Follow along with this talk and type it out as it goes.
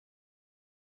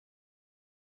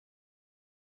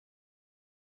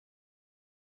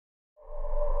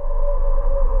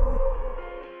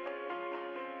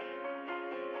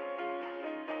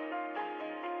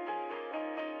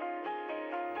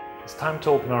time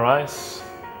to open our eyes.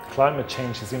 Climate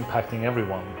change is impacting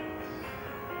everyone.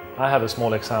 I have a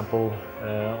small example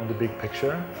on the big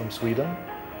picture from Sweden,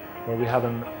 where we have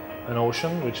an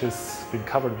ocean which has been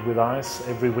covered with ice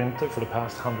every winter for the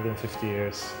past 150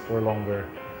 years or longer.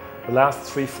 The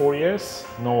last 3-4 years,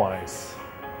 no ice.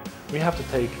 We have to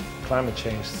take climate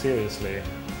change seriously,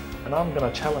 and I'm going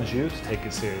to challenge you to take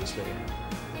it seriously.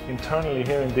 Internally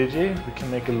here in DiGi, we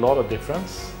can make a lot of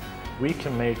difference. We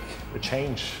can make a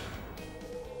change.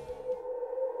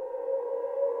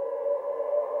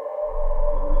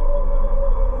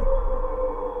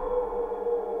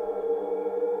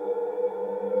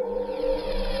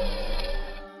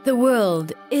 The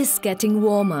world is getting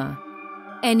warmer.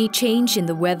 Any change in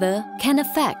the weather can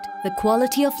affect the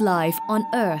quality of life on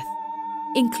Earth,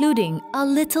 including our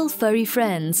little furry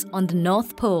friends on the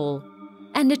North Pole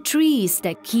and the trees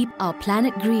that keep our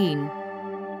planet green.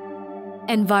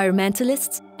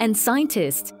 Environmentalists and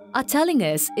scientists are telling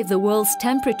us if the world's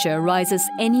temperature rises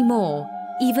any more,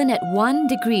 even at 1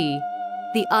 degree,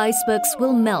 the icebergs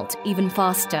will melt even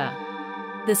faster.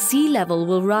 The sea level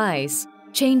will rise,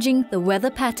 changing the weather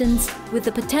patterns with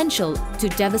the potential to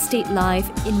devastate life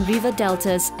in river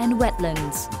deltas and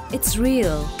wetlands. It's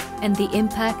real, and the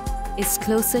impact is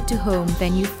closer to home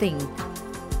than you think.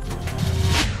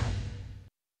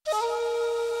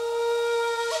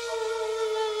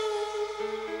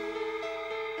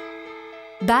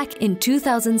 Back in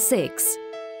 2006,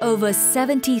 over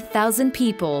 70,000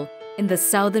 people in the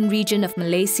southern region of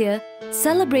Malaysia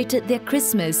celebrated their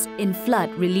Christmas in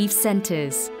flood relief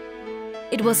centres.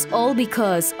 It was all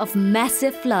because of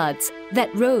massive floods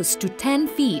that rose to 10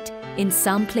 feet in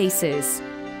some places.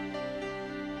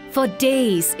 For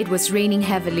days, it was raining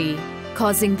heavily,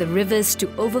 causing the rivers to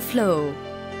overflow.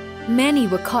 Many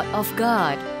were caught off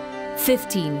guard.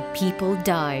 15 people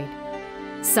died.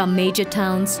 Some major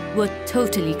towns were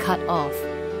totally cut off.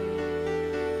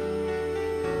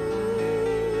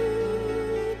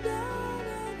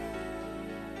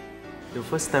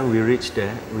 The first time we reached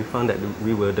there, we found that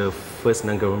we were the first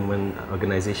non-government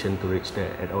organization to reach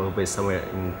there at our base somewhere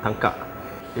in Tangkak.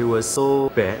 It was so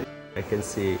bad. I can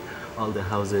see all the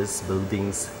houses,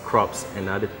 buildings, crops and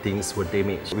other things were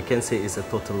damaged. We can say it's a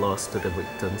total loss to the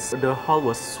victims. The hall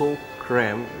was so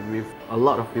cramped with a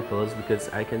lot of people because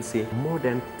I can see more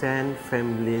than 10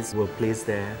 families were placed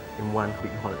there in one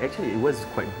big hall. Actually, it was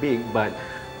quite big, but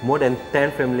more than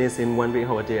 10 families in one big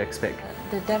hall, what do you expect?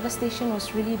 The devastation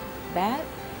was really bad.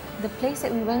 The place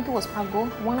that we went to was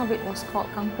Pagoh. One of it was called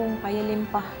Kampung Paya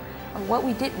Limpah. What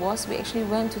we did was we actually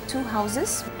went to 2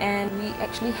 houses and we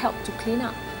actually helped to clean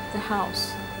up the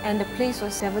house. And the place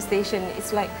was devastation.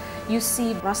 It's like you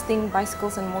see rusting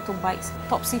bicycles and motorbikes,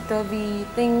 topsy-turvy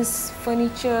things,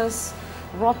 furnitures,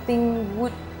 rotting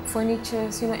wood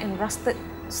furnitures, and rusted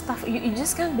stuff. You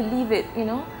just can't believe it,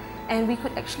 And we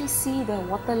could actually see the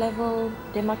water level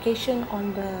demarcation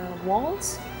on the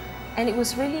walls. And it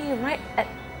was really right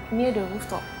near the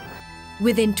rooftop.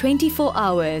 Within 24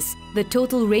 hours, the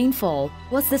total rainfall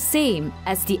was the same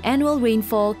as the annual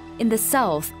rainfall in the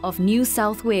south of New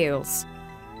South Wales.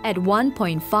 At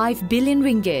 1.5 billion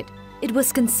ringgit, it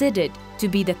was considered to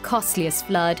be the costliest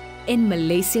flood in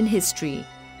Malaysian history.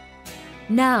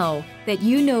 Now that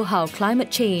you know how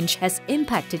climate change has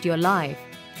impacted your life,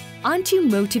 aren't you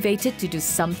motivated to do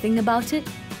something about it?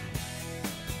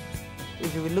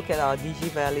 If you look at our DiGi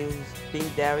values, being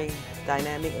daring,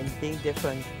 dynamic and being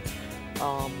different,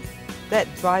 that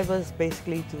drives us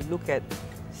basically to look at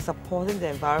supporting the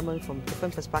environment from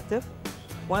different perspectives.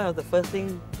 One of the first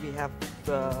things we have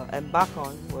embarked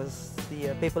on was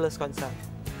the paperless concept.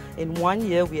 In 1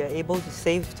 year, we are able to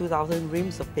save 2,000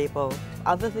 reams of paper.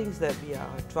 Other things that we are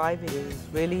driving is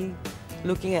really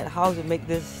looking at how to make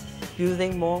this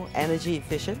building more energy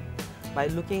efficient by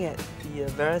looking at the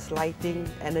various lighting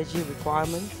energy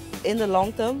requirements. In the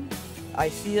long term, I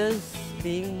see us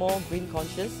being more green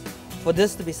conscious. For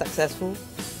this to be successful,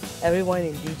 everyone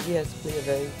in DiGi has to play a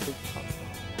very big part.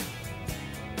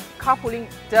 Carpooling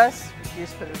does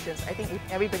reduce pollution. I think if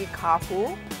everybody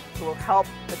carpool, it will help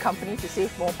the company to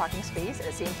save more parking space, at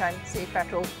the same time save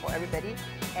petrol for everybody.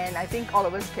 And I think all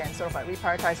of us can sort of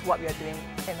reprioritize what we are doing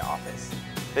in the office.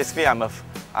 Basically,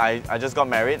 I just got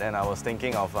married and I was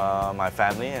thinking of my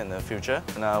family and the future.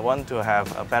 And I want to have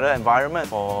a better environment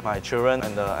for my children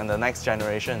and the next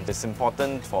generation. It's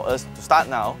important for us to start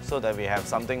now so that we have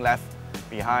something left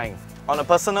behind. On a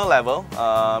personal level,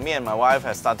 me and my wife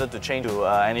have started to change to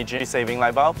energy-saving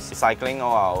light bulbs, recycling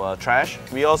all our trash.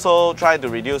 We also try to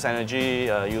reduce energy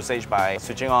usage by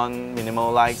switching on minimal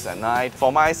lights at night.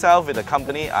 For myself, with the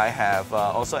company, I have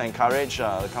also encouraged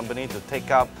the company to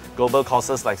take up global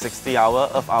courses like 60-hour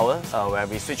Earth hours, where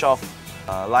we switch off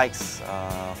lights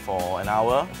for an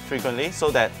hour frequently,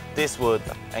 so that this would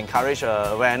encourage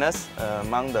awareness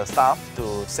among the staff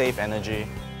to save energy.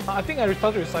 I think I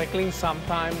started recycling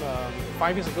sometime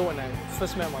 5 years ago when I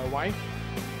first met my wife.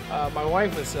 My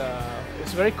wife is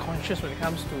very conscious when it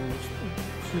comes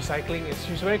to recycling.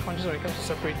 She's very conscious when it comes to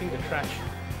separating the trash.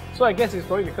 So I guess it's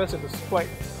probably because it was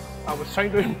I was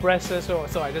trying to impress her,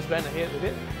 so I just went ahead with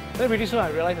it. Then pretty soon I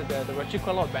realized that there were actually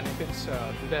quite a lot of benefits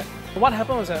to that. What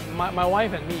happened was that my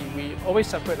wife and me, we always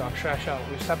separate our trash out.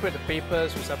 We separate the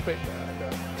papers, we separate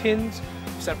the tins,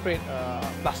 we separate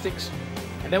plastics.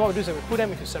 And then what we do is that we put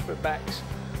them into separate bags.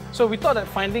 So we thought that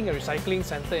finding a recycling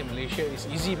centre in Malaysia is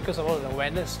easy because of all the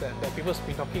awareness that people have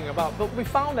been talking about. But we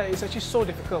found that it's actually so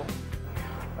difficult.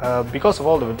 Because of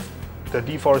all the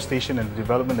deforestation and the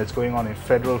development that's going on in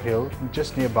Federal Hill,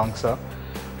 just near Bangsar,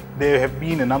 there have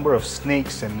been a number of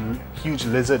snakes and huge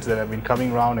lizards that have been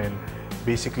coming around and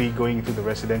basically going into the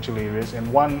residential areas.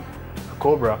 And one, a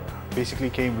cobra, basically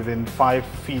came within 5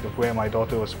 feet of where my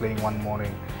daughter was playing one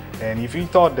morning. And if you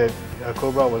thought that a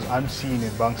cobra was unseen in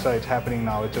Bangsar, it's happening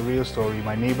now. It's a real story.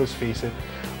 My neighbors face it.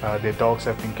 Their dogs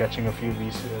have been catching a few of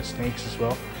these snakes as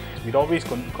well. We'd always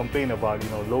complain about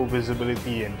low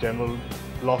visibility and general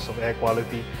loss of air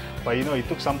quality, but it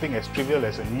took something as trivial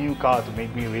as a new car to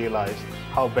make me realize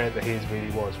how bad the haze really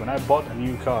was. When I bought a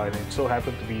new car, and it so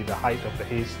happened to be the height of the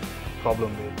haze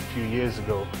problem a few years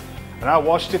ago, and I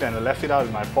washed it and I left it out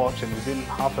in my porch, and within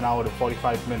half an hour to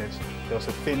 45 minutes, there was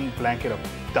a thin blanket of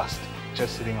dust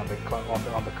just sitting on the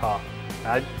car.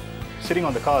 Sitting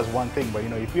on the car is one thing, but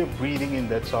if you're breathing in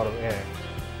that sort of air,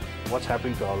 what's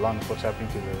happening to our lungs, what's happening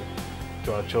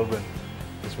to our children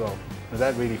as well. And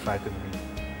that really frightened me.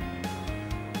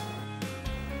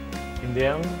 In the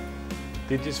end,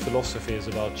 DiGi's philosophy is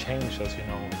about change, as you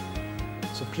know.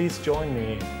 So please join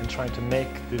me in trying to make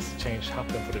this change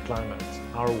happen for the climate,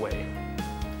 our way.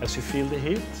 As you feel the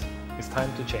heat, it's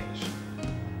time to change.